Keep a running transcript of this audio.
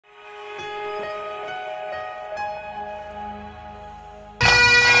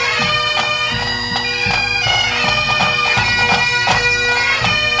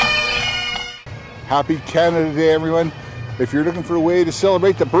Happy Canada Day, everyone. If you're looking for a way to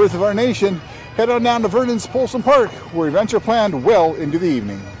celebrate the birth of our nation, head on down to Vernon's Polson Park, where events are planned well into the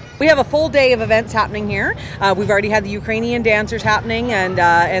evening. We have a full day of events happening here. We've already had the Ukrainian dancers happening and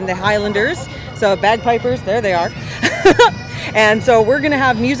the Highlanders, so bagpipers, there they are. And so we're going to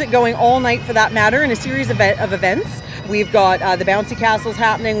have music going all night for that matter, and a series of events. We've got the bouncy castles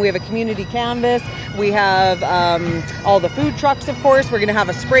happening. We have a community canvas. We have all the food trucks, of course. We're going to have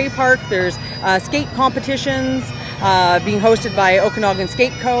a spray park. There's skate competitions being hosted by Okanagan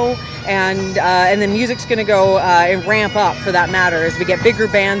Skate Co. And then music's going to go and ramp up for that matter as we get bigger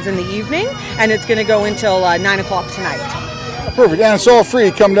bands in the evening. And it's going to go until 9 o'clock tonight. Perfect, and it's all free.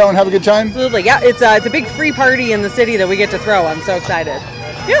 Come down and have a good time. Absolutely, yeah. It's a big free party in the city that we get to throw. I'm so excited.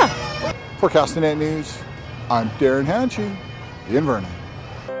 Yeah. For Castanet News, I'm Darren Hanchey in Vernon.